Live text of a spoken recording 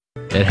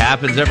It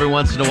happens every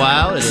once in a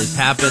while. It has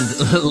happened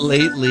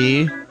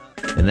lately.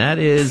 And that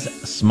is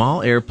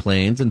small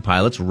airplanes and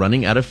pilots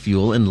running out of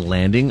fuel and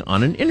landing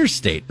on an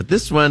interstate. But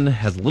this one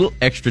has a little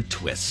extra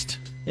twist.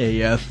 A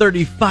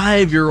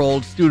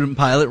 35-year-old student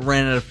pilot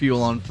ran out of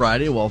fuel on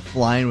Friday while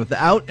flying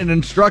without an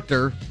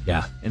instructor.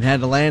 Yeah. And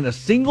had to land a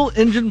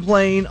single-engine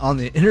plane on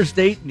the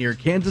interstate near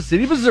Kansas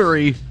City,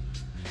 Missouri.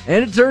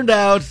 And it turned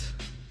out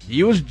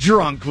he was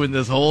drunk when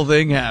this whole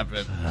thing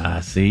happened.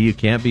 See, you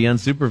can't be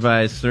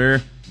unsupervised,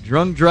 sir.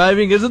 Drunk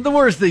driving isn't the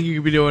worst thing you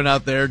could be doing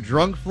out there.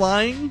 Drunk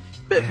flying,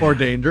 bit more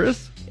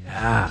dangerous.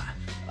 Yeah.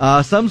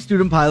 Some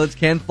student pilots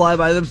can fly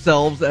by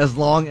themselves as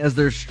long as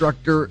their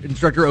instructor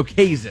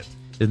okays it.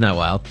 Isn't that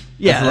wild?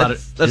 Yeah,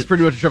 that's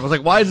pretty much a trip. I was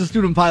like, why is a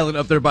student pilot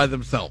up there by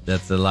themselves?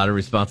 That's a lot of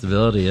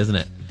responsibility, isn't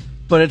it?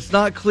 But it's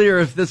not clear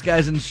if this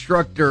guy's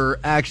instructor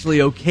actually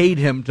okayed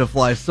him to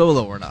fly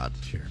solo or not.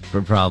 Sure,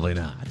 but probably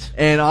not.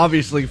 And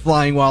obviously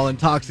flying while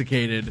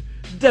intoxicated,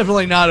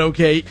 definitely not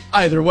okay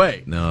either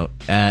way. No,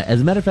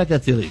 as a matter of fact,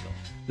 that's illegal.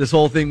 This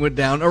whole thing went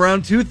down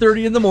around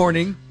 2:30 in the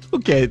morning.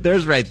 Okay,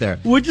 there's right there.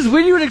 Which is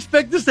when you would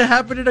expect this to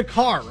happen in a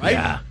car, right?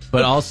 Yeah,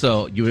 but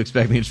also you would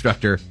expect the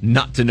instructor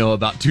not to know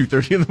about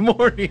 2:30 in the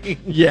morning.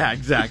 Yeah,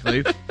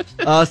 exactly.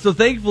 So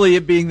thankfully,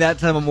 it being that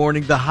time of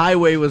morning, the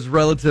highway was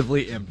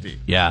relatively empty.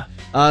 Yeah.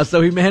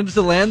 So he managed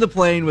to land the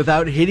plane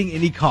without hitting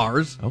any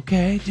cars.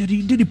 Okay, did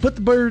he put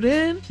the bird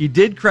in? He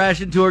did crash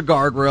into a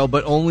guardrail,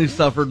 but only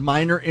suffered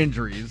minor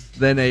injuries.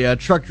 Then a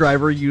truck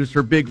driver used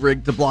her big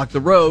rig to block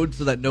the road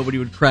so that nobody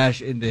would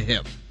crash into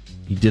him.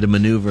 He did a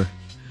maneuver.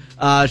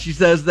 She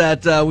says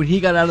that when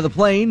he got out of the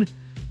plane,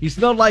 he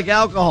smelled like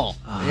alcohol,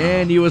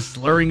 and he was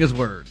slurring his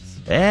words.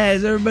 Hey,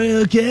 is everybody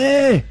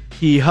okay?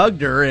 He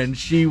hugged her, and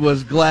she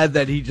was glad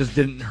that he just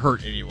didn't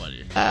hurt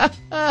anybody.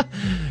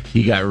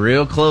 He got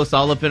real close,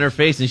 all up in her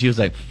face, and she was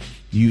like,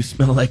 "You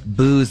smell like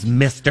booze,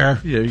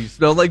 mister." Yeah, he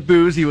smelled like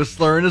booze. He was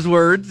slurring his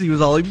words. He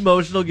was all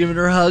emotional, giving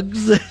her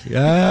hugs.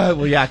 Yeah,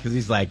 well, yeah, because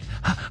he's like,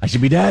 "I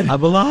should be dead.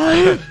 I'm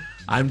alive.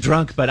 I'm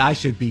drunk, but I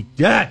should be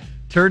dead."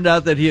 Turned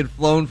out that he had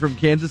flown from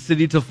Kansas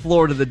City to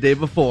Florida the day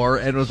before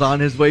and was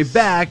on his way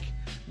back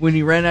when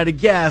he ran out of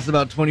gas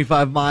about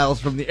 25 miles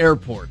from the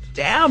airport.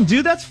 Damn,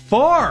 dude, that's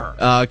far.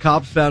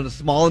 Cops found a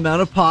small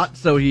amount of pot,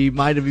 so he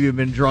might have even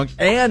been drunk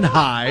and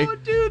high. Oh,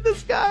 dude,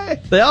 this guy.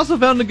 They also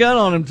found a gun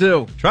on him,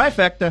 too.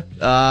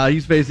 Trifecta.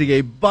 He's facing a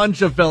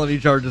bunch of felony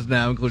charges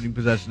now, including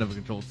possession of a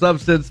controlled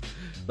substance,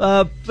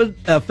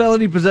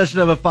 felony possession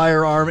of a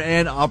firearm,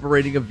 and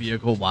operating a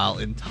vehicle while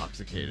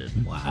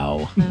intoxicated.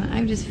 Wow.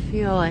 I just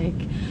feel like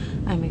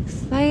I'm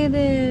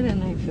excited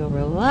and I feel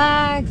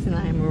relaxed and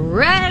I'm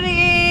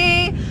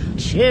ready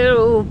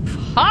to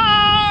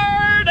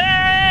party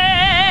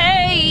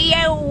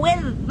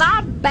with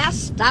the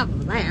best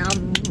of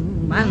them.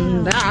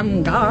 And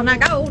I'm gonna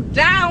go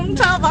down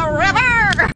to the river